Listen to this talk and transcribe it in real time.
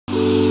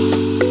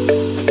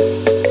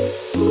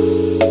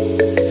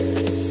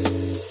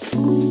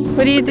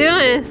What are you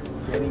doing?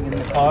 Getting in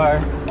the car.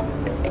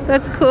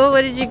 That's cool.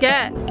 What did you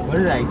get? What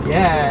did I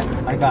get?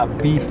 I got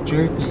beef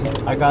jerky.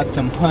 I got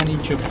some honey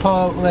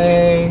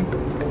chipotle,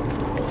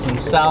 some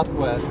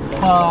Southwest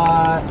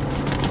hot,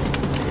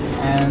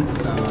 and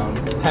some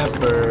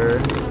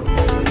pepper.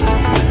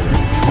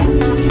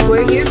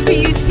 We're here for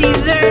you,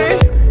 Caesar.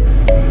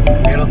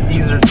 Little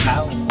Caesar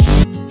salad.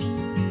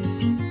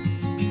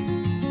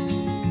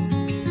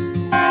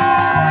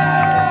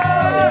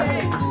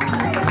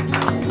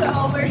 So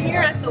we're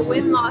here at the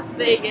Wynn Las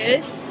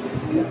Vegas,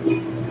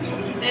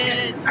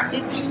 and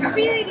it's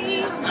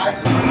pretty.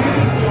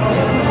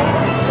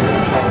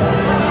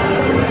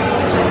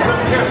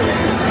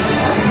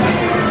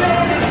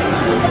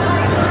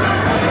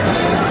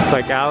 It's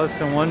like Alice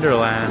in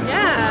Wonderland.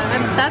 Yeah,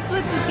 and that's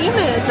what the theme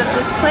is of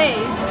this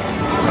place.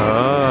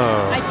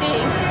 Oh. I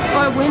think.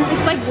 Or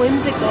it's like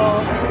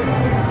whimsical.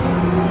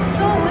 It's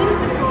so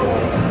whimsical.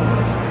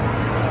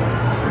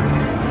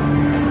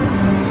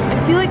 I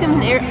feel like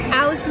I'm in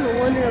Alice in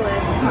Wonderland.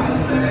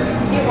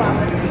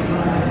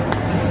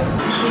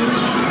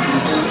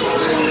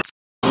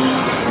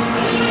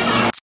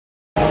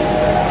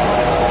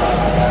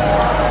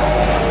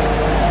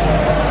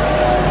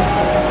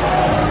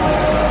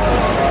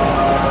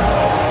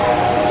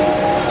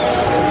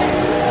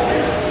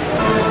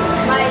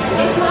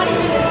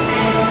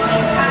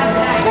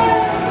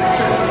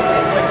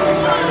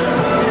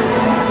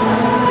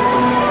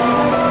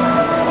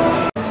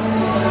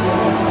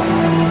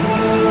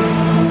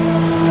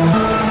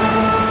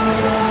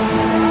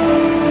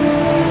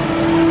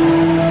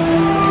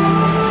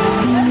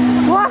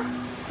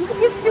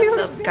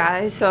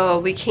 Guys, so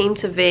we came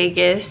to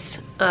Vegas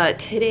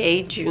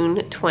today,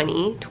 June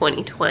 20,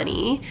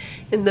 2020,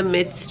 in the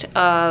midst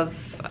of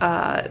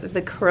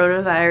the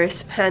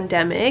coronavirus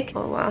pandemic.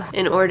 Oh wow.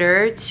 In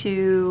order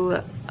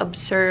to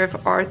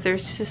observe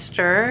Arthur's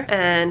sister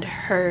and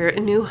her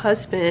new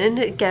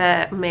husband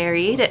get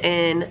married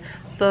in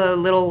the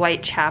Little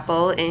White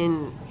Chapel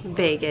in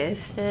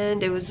Vegas,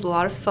 and it was a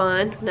lot of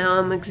fun. Now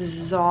I'm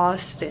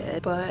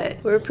exhausted, but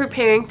we're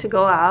preparing to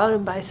go out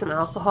and buy some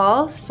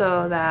alcohol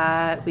so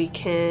that we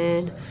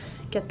can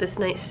get this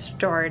night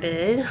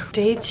started.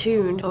 Stay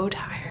tuned. So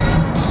tired.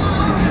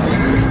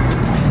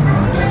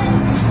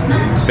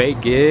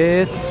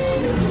 Vegas.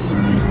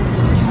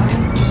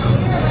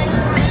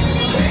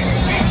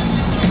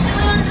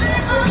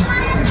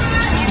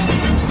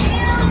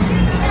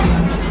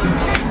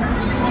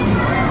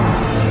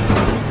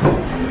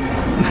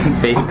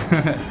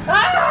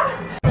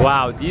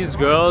 Wow, these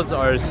girls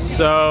are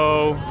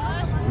so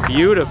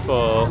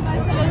beautiful.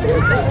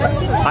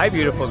 Hi,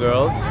 beautiful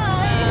girls.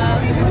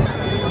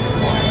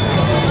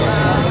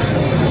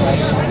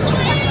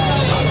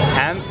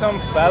 Handsome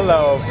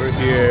fellow over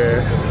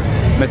here,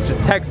 Mr.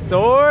 Tech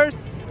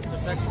Source.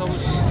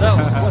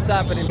 What's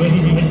happening?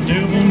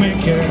 Devil may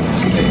care,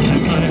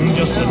 I'm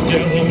just a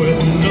devil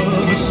with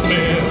no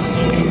despair.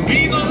 So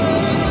viva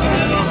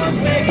Las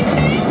Vegas,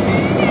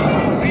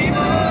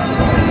 viva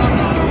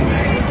Las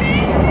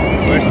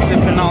Vegas. We're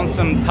sipping on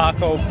some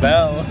Taco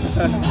Bell.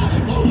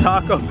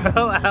 Taco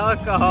Bell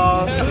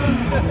alcohol.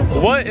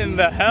 What in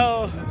the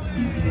hell?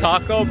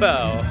 Taco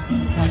Bell.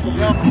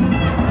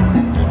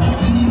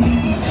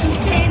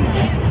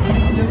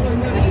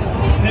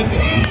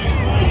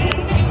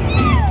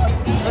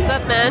 What's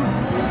up, man?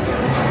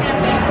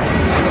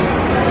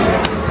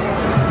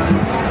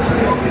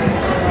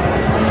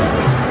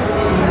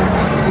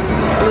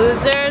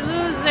 Loser,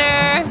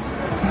 loser.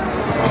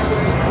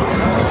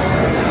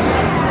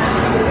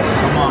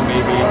 Come on,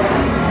 baby.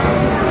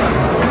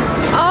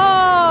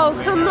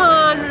 Oh, come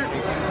on.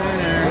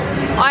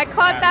 I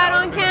caught that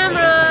on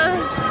camera.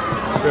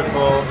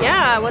 Triple.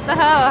 Yeah, what the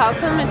hell? How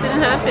come it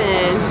didn't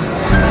happen?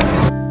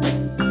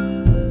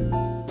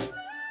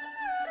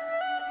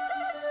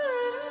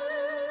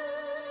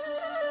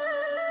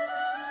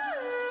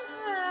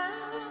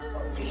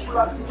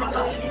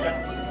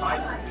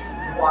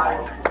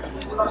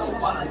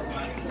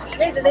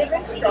 Wait, did they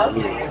bring straws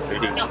for you?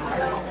 Pretty. I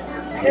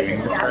guess you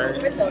can ask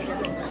for it though.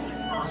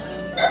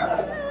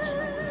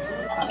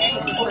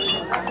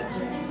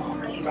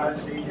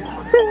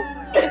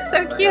 It's so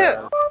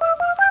cute.